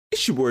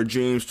It's your boy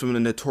Dreams from the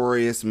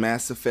notorious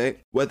Mass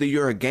Effect. Whether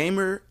you're a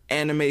gamer,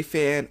 anime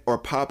fan, or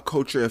pop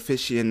culture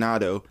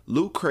aficionado,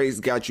 Loot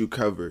Crate's got you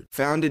covered.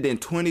 Founded in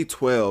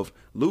 2012,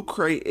 Loot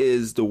Crate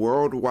is the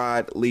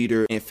worldwide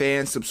leader in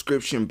fan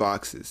subscription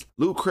boxes.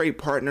 Loot Crate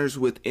partners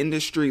with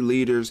industry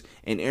leaders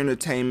in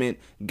entertainment,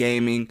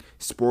 gaming,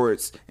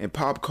 sports, and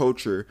pop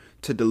culture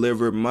to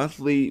deliver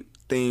monthly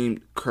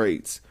themed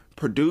crates.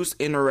 Produce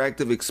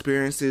interactive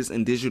experiences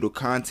and digital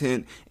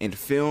content, and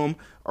film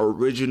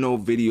original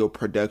video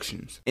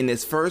productions. In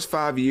its first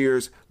 5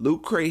 years,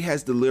 Loot Crate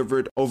has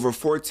delivered over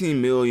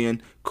 14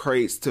 million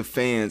crates to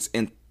fans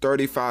in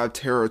 35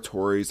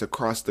 territories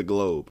across the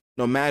globe.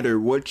 No matter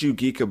what you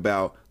geek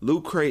about,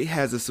 Loot Crate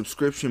has a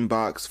subscription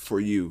box for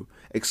you.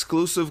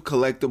 Exclusive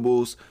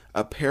collectibles,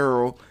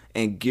 apparel,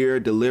 and gear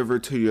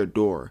delivered to your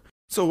door.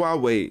 So why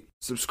wait?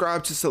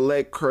 Subscribe to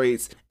select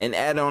crates and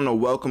add on a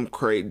welcome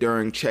crate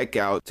during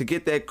checkout to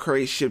get that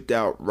crate shipped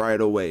out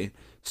right away.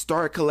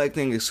 Start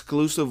collecting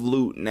exclusive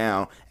loot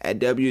now at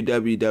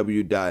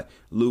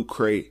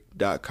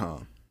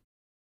www.lootcrate.com.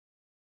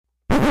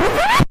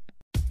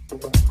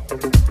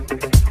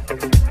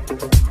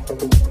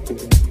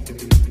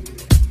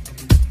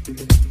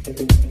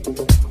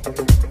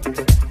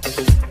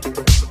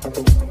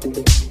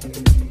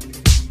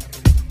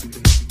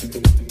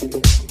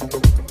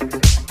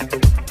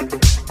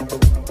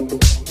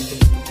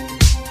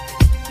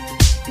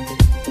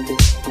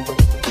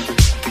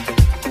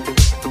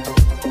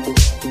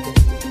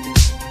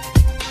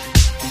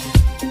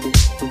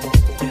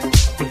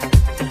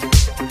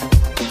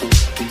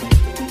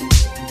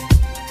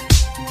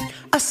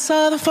 I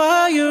saw the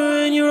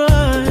fire in your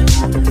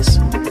eyes.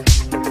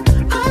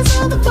 I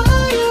saw the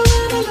fire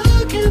when I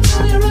look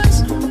into your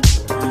eyes.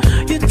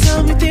 You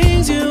tell me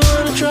things you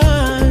wanna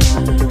try.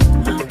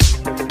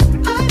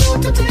 I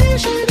know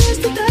temptation is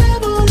the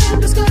devil in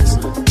disguise.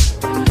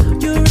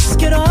 You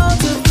risk it all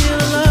to feel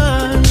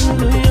alive.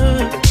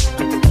 Yeah.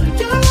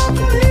 You're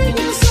offering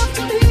yourself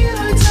to me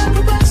like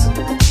sacrifice.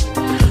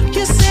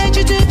 You said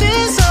you do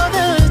this all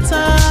the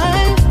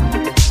time.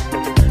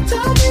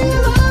 Tell me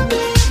you love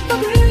me if I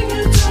bring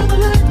you to the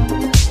light.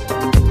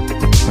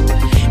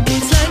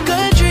 It's like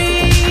a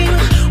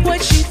dream,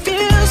 what she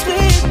feels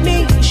with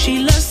me. She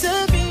loves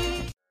to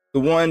be. The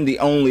one, the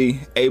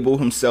only, Abel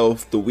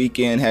himself, The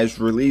Weeknd, has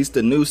released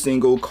a new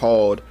single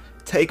called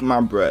Take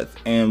My Breath.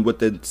 And with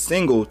the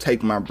single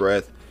Take My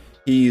Breath,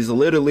 he's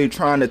literally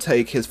trying to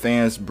take his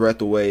fans'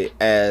 breath away,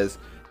 as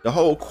the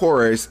whole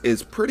chorus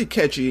is pretty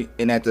catchy,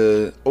 and that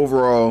the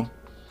overall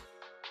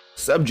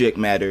subject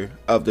matter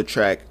of the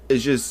track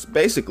is just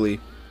basically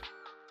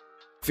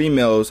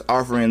females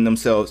offering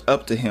themselves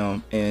up to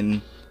him,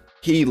 and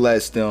he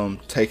lets them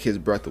take his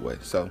breath away.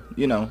 So,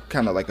 you know,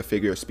 kind of like a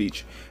figure of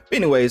speech. But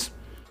anyways,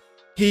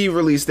 he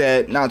released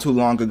that not too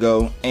long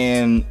ago,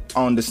 and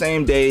on the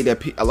same day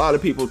that a lot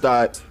of people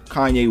thought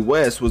Kanye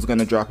West was going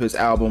to drop his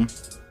album.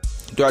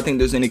 Do I think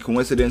there's any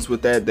coincidence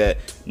with that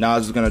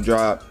Nas is going to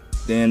drop,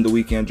 then The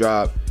Weeknd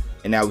drop,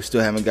 and now we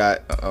still haven't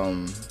got a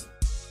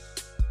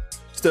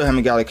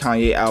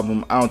Kanye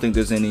album? I don't think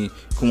there's any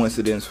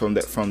coincidence from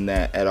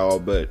that at all,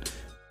 but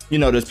you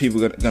know, there's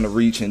people going to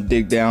reach and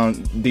dig down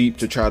deep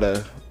to try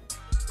to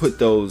put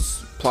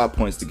those plot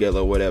points together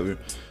or whatever.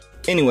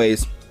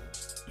 Anyways,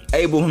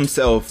 Abel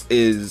himself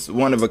is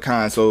one of a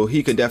kind, so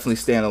he could definitely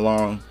stand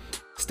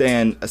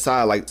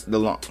aside like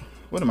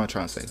what am I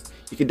trying to say?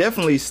 He could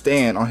definitely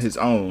stand on his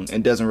own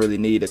and doesn't really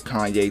need a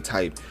Kanye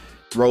type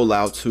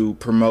rollout to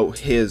promote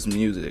his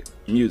music.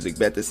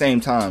 But at the same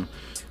time,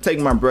 Take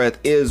My Breath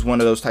is one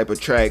of those type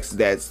of tracks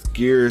that's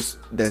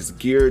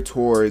geared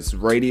towards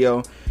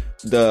radio.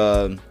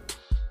 The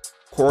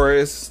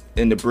chorus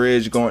and the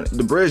bridge going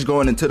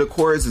into the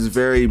chorus is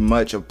very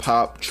much a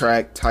pop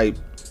track type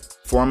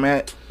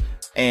format.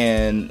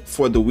 And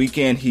for The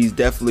Weeknd, he's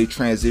definitely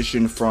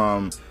transitioned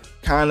from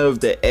kind of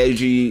the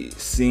edgy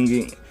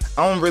singing.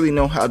 I don't really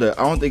know how to.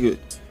 I don't think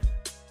it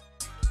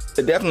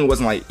definitely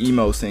wasn't like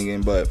emo singing,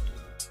 but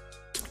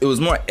it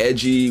was more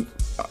edgy,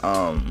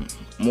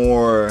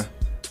 more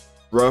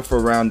rough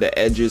around the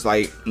edges,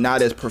 like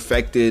not as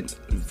perfected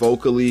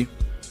vocally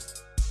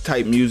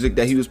type music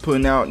that he was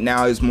putting out.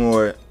 Now it's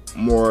more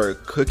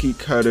cookie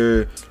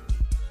cutter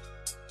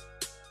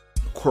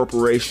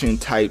corporation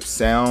type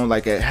sound,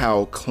 like at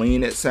how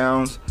clean it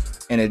sounds,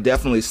 and it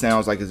definitely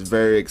sounds like it's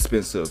very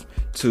expensive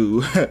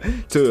to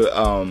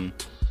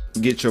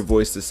get your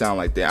voice to sound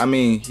like that. I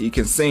mean, he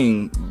can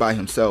sing by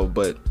himself,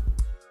 but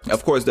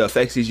of course the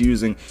effects he's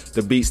using,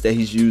 the beats that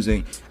he's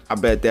using, I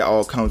bet that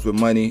all comes with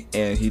money,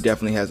 and he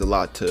definitely has a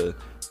lot to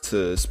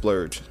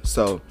splurge.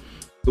 So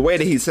the way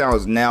that he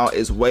sounds now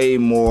is way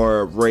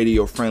more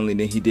radio friendly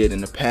than he did in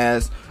the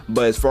past.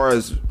 But as far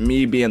as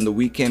me being the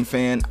Weeknd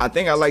fan, I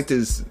think I like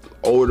his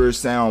older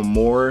sound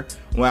more.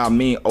 When I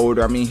mean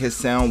older, I mean his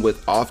sound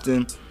with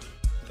Often.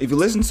 If you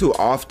listen to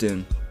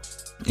Often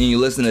and you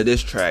listen to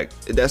this track,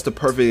 that's the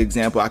perfect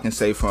example I can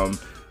say from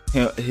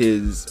him.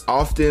 His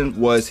Often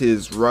was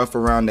his rough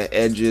around the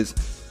edges,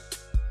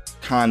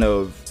 kind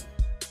of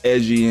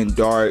edgy and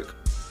dark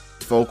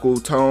vocal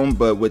tone,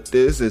 but with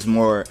this is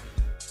more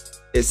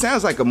it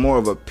sounds like a more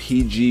of a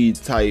PG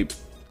type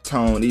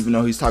tone, even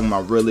though he's talking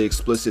about really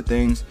explicit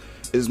things.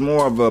 It's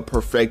more of a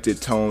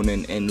perfected tone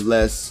and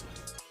less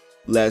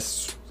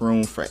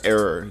room for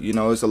error. You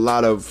know, it's a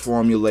lot of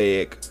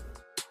formulaic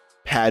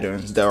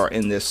patterns that are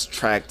in this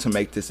track to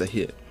make this a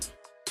hit,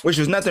 which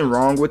there's nothing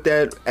wrong with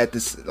that. At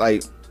this,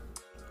 like,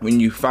 when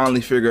you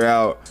finally figure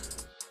out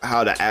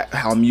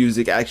how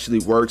music actually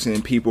works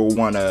and people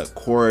want a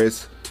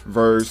chorus,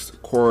 verse,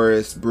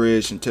 chorus,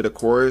 bridge into the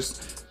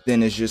chorus,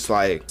 then it's just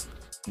like,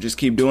 just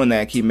keep doing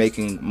that, keep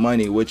making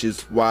money, which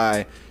is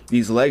why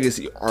these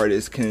legacy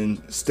artists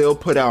can still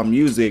put out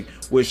music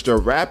which they're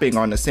rapping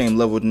on the same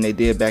level than they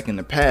did back in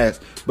the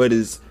past, but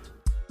is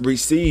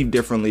received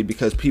differently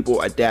because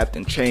people adapt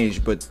and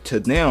change. But to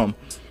them,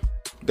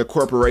 the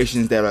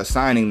corporations that are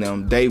signing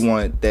them, they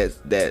want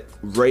that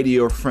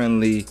radio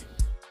friendly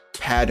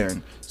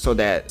pattern so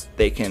that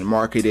they can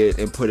market it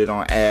and put it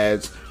on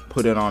ads,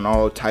 put it on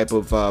all type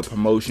of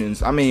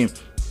promotions. I mean,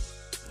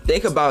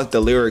 think about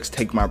the lyrics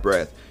Take My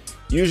Breath.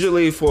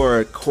 Usually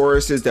for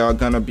choruses that are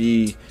gonna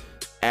be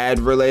ad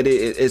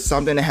related, it's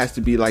something that has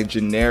to be like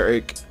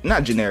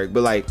not generic,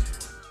 but like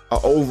an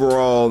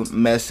overall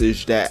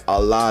message that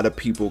a lot of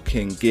people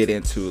can get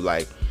into.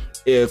 Like,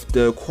 if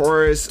the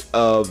chorus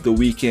of The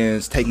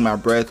Weeknd's Take My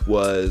Breath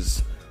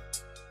was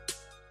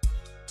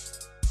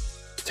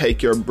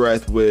take your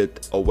breath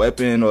with a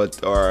weapon,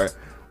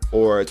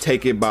 or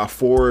take it by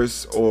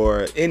force,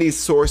 or any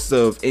source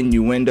of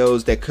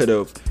innuendos that could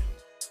have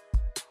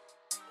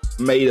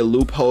made a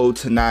loophole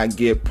to not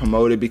get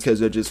promoted because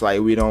they're just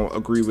like, we don't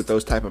agree with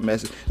those type of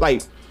messages.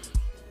 Like,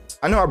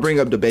 I know I bring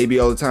up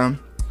DaBaby all the time,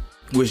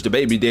 which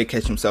DaBaby did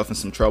catch himself in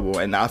some trouble,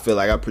 and I feel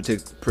like I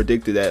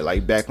predicted that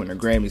like back when the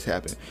Grammys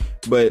happened.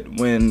 But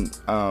when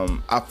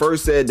I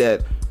first said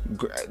that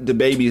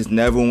DaBaby is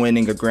never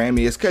winning a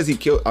Grammy, it's because he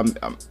killed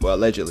well,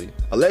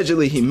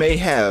 allegedly he may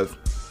have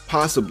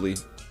possibly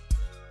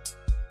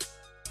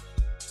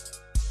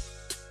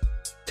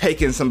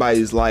taken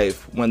somebody's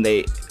life when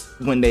they,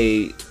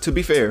 to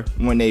be fair,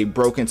 when they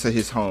broke into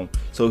his home.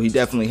 So he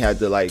definitely had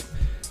to, like,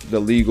 the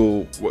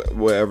legal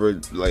whatever,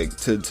 like,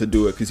 to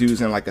do it, because he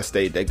was in like a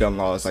state that gun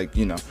laws, like,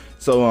 you know.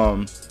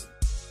 So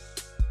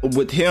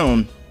with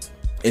him,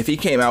 if he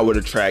came out with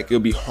a track, it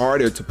would be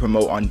harder to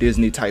promote on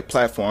Disney type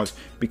platforms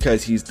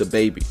because he's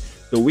DaBaby.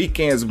 The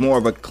Weeknd's more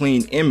of a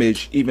clean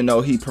image, even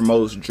though he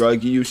promotes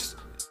drug use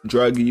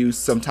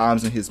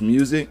sometimes in his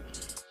music.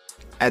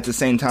 At the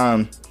same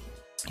time,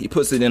 he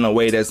puts it in a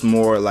way that's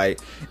more like,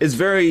 it's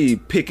very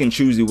pick and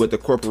choosy what the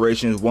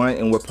corporations want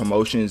and what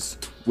promotions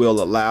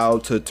will allow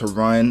to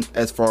run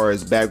as far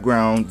as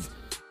background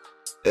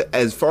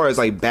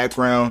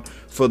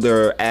for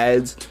their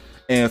ads.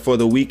 And for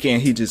The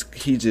Weeknd,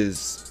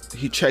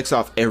 he checks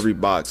off every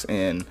box,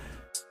 and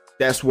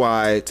that's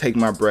why Take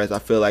My Breath, I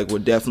feel like,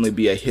 would definitely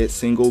be a hit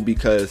single,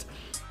 because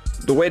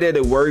the way that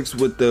it works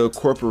with the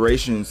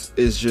corporations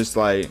is just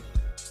like,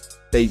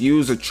 they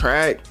use a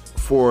track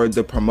for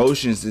the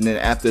promotions, and then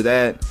after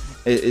that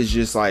it's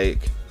just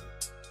like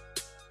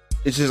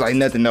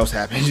nothing else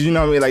happens. You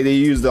know what I mean? Like, they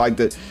use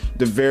the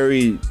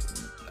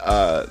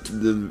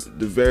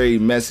very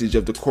message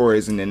of the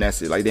chorus, and then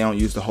that's it. Like, they don't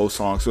use the whole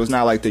song, so it's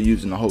not like they're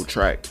using the whole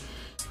track.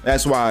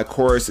 That's why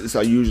choruses that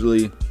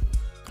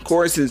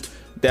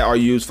are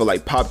used for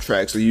like pop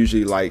tracks are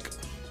usually like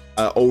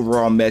an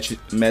overall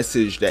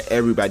message that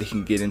everybody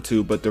can get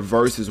into, but the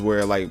verse is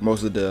where like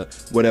most of the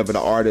whatever the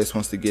artist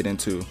wants to get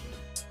into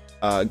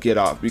get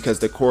off, because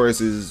the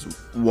chorus is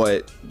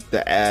what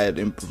the ad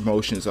and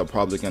promotions are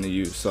probably going to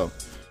use. So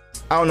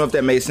I don't know if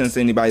that made sense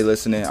to anybody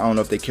listening. I don't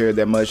know if they cared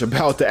that much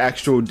about the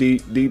actual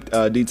deep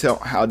detail,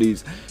 how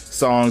these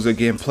songs are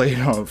getting played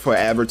on for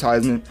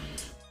advertisement.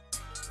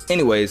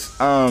 Anyways,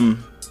 the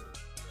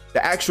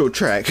actual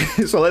track.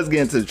 So let's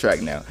get into the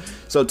track now.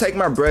 So Take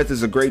My Breath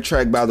is a great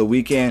track by The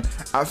Weeknd.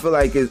 I feel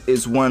like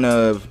it's one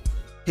of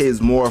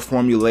his more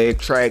formulaic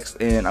tracks,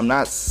 and I'm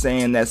not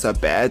saying that's a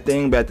bad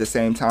thing, but at the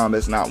same time,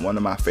 it's not one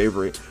of my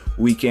favorite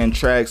Weeknd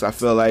tracks. I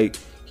feel like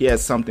he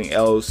has something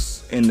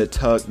else in the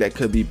tuck that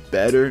could be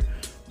better.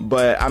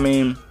 But I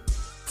mean,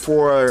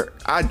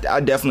 I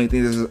definitely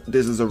think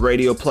this is a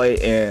radio play,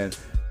 and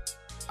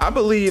I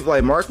believe,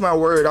 like, mark my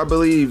word, I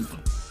believe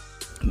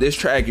this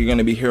track you're going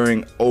to be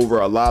hearing over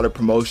a lot of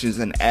promotions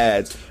and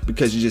ads,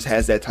 because it just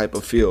has that type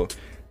of feel,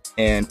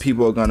 and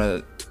people are going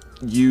to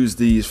use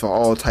these for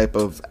all type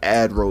of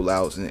ad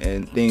rollouts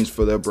and things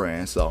for their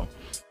brand. So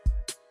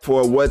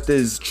for what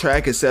this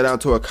track is set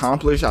out to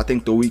accomplish, I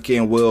think The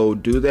Weeknd will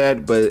do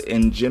that. But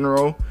in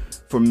general,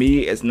 for me,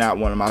 it's not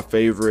one of my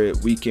favorite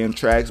Weeknd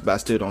tracks, but I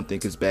still don't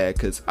think it's bad,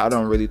 because I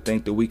don't really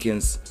think The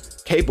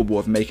Weeknd's capable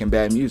of making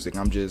bad music.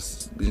 I'm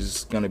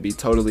just gonna be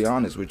totally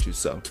honest with you.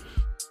 So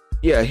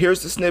yeah,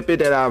 here's the snippet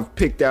that I've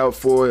picked out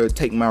for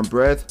Take My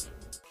Breath.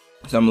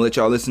 So I'm gonna let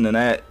y'all listen to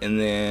that, and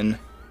then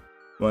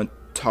I'm gonna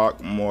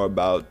talk more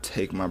about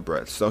Take My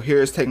Breath. So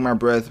here's Take My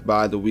Breath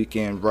by The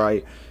Weeknd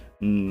right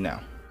now.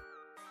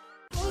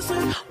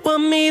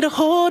 Want me to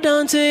hold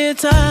on to your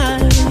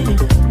tight?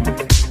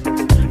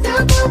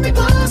 Now pull me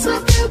close,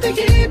 I feel the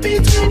heat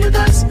between your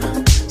thighs.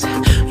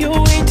 You're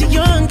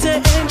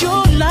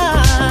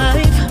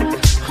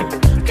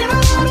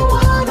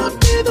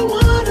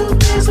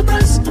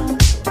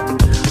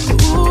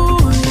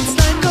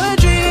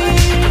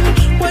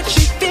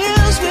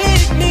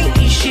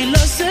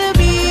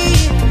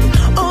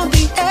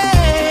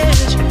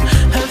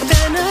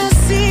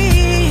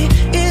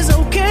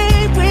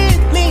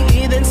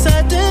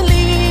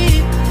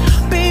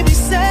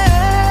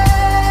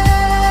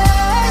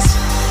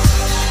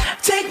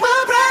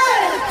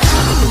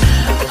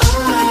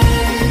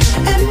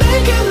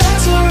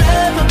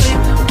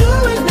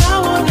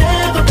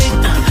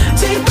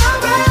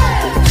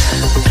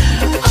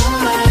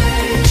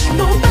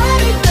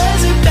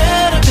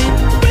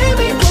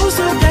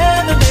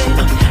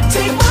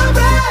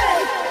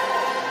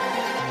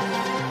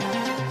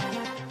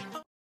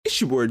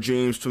It's your boy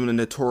Dreams from the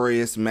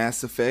notorious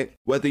Mass Effect.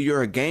 Whether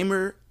you're a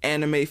gamer,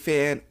 anime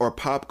fan, or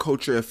pop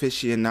culture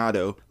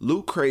aficionado,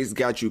 Loot Crate's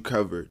got you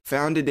covered.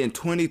 Founded in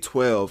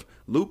 2012,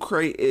 Loot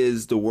Crate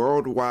is the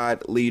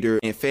worldwide leader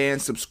in fan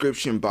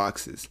subscription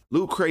boxes.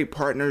 Loot Crate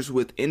partners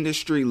with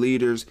industry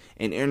leaders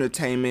in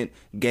entertainment,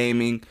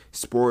 gaming,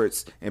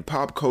 sports, and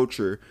pop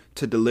culture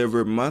to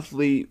deliver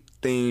monthly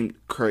themed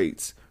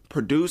crates,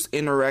 produce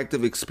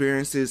interactive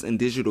experiences and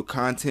digital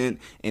content,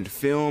 and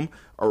film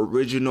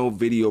original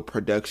video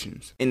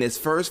productions. In its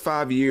first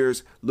 5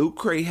 years, Loot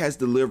Crate has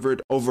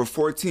delivered over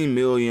 14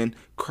 million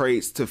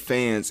crates to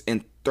fans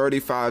in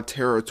 35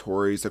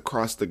 territories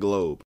across the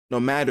globe. No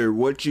matter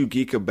what you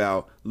geek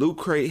about, Loot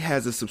Crate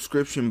has a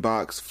subscription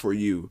box for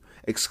you.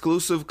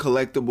 Exclusive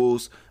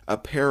collectibles,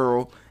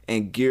 apparel,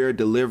 and gear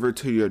delivered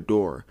to your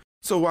door.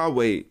 So why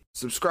wait?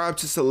 Subscribe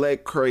to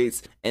select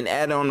crates and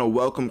add on a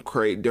welcome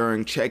crate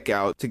during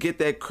checkout to get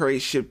that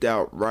crate shipped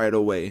out right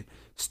away.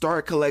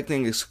 Start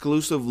collecting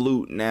exclusive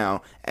loot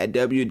now at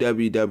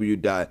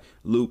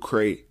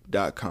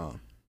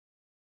www.lootcrate.com.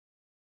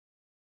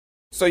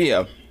 So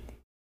yeah,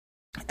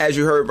 as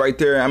you heard right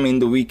there,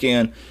 The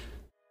Weeknd,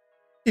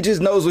 he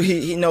just knows what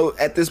he know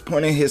at this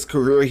point in his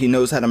career. He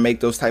knows how to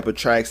make those type of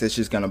tracks that's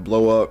just gonna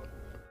blow up.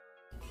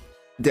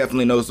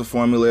 Definitely knows the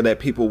formula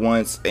that people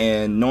want,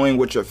 and knowing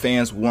what your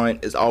fans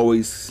want is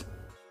always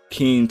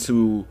keen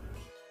to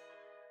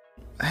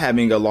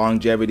having a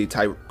longevity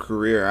type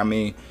career.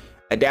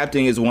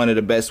 Adapting is one of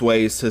the best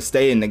ways to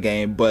stay in the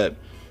game, but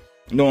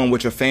knowing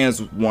what your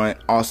fans want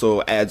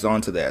also adds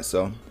on to that.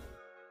 So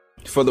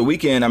for The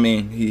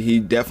Weeknd, he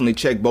definitely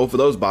checked both of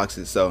those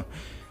boxes. So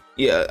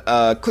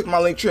yeah, click my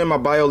link tree in my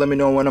bio. Let me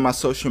know on one of my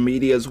social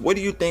medias. What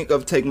do you think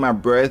of Take My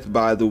Breath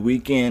by The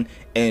Weeknd?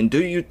 And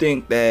do you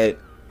think that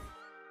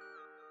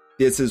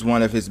this is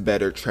one of his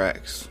better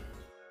tracks?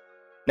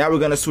 Now we're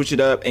going to switch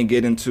it up and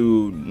get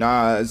into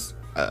Nasir?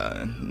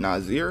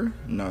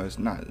 No, it's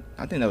not.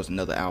 I think that was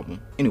another album.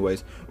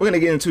 Anyways, we're going to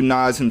get into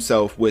Nas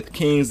himself with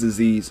King's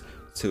Disease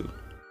 2.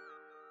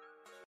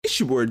 It's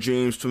your boy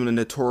Dreams from the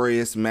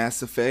notorious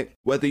Mass Effect.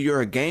 Whether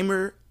you're a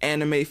gamer,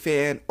 anime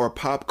fan, or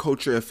pop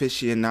culture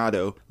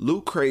aficionado,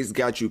 Loot Crate's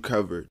got you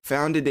covered.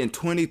 Founded in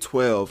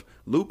 2012,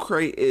 Loot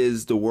Crate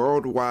is the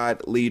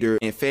worldwide leader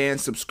in fan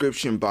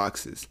subscription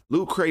boxes.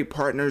 Loot Crate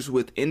partners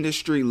with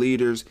industry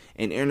leaders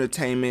in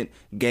entertainment,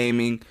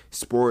 gaming,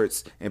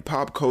 sports, and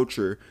pop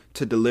culture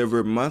to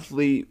deliver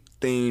monthly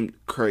themed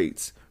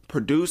crates,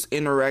 produce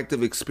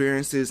interactive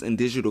experiences and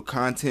digital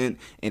content,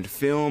 and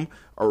film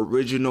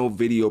original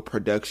video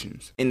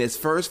productions. In its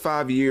first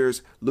 5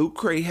 years, Loot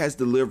Crate has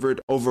delivered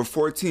over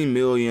 14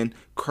 million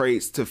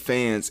crates to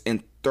fans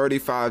in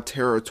 35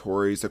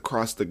 territories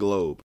across the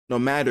globe. No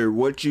matter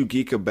what you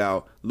geek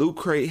about, Loot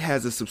Crate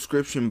has a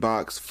subscription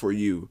box for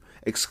you.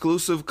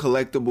 Exclusive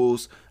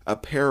collectibles,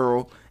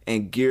 apparel,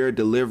 and gear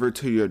delivered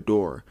to your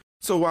door.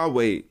 So why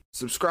wait?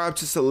 Subscribe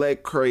to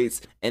select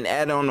crates and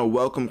add on a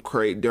welcome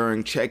crate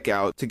during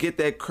checkout to get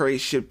that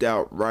crate shipped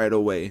out right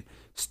away.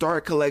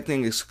 Start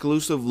collecting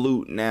exclusive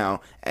loot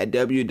now at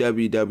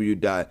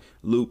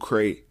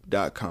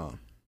www.lootcrate.com.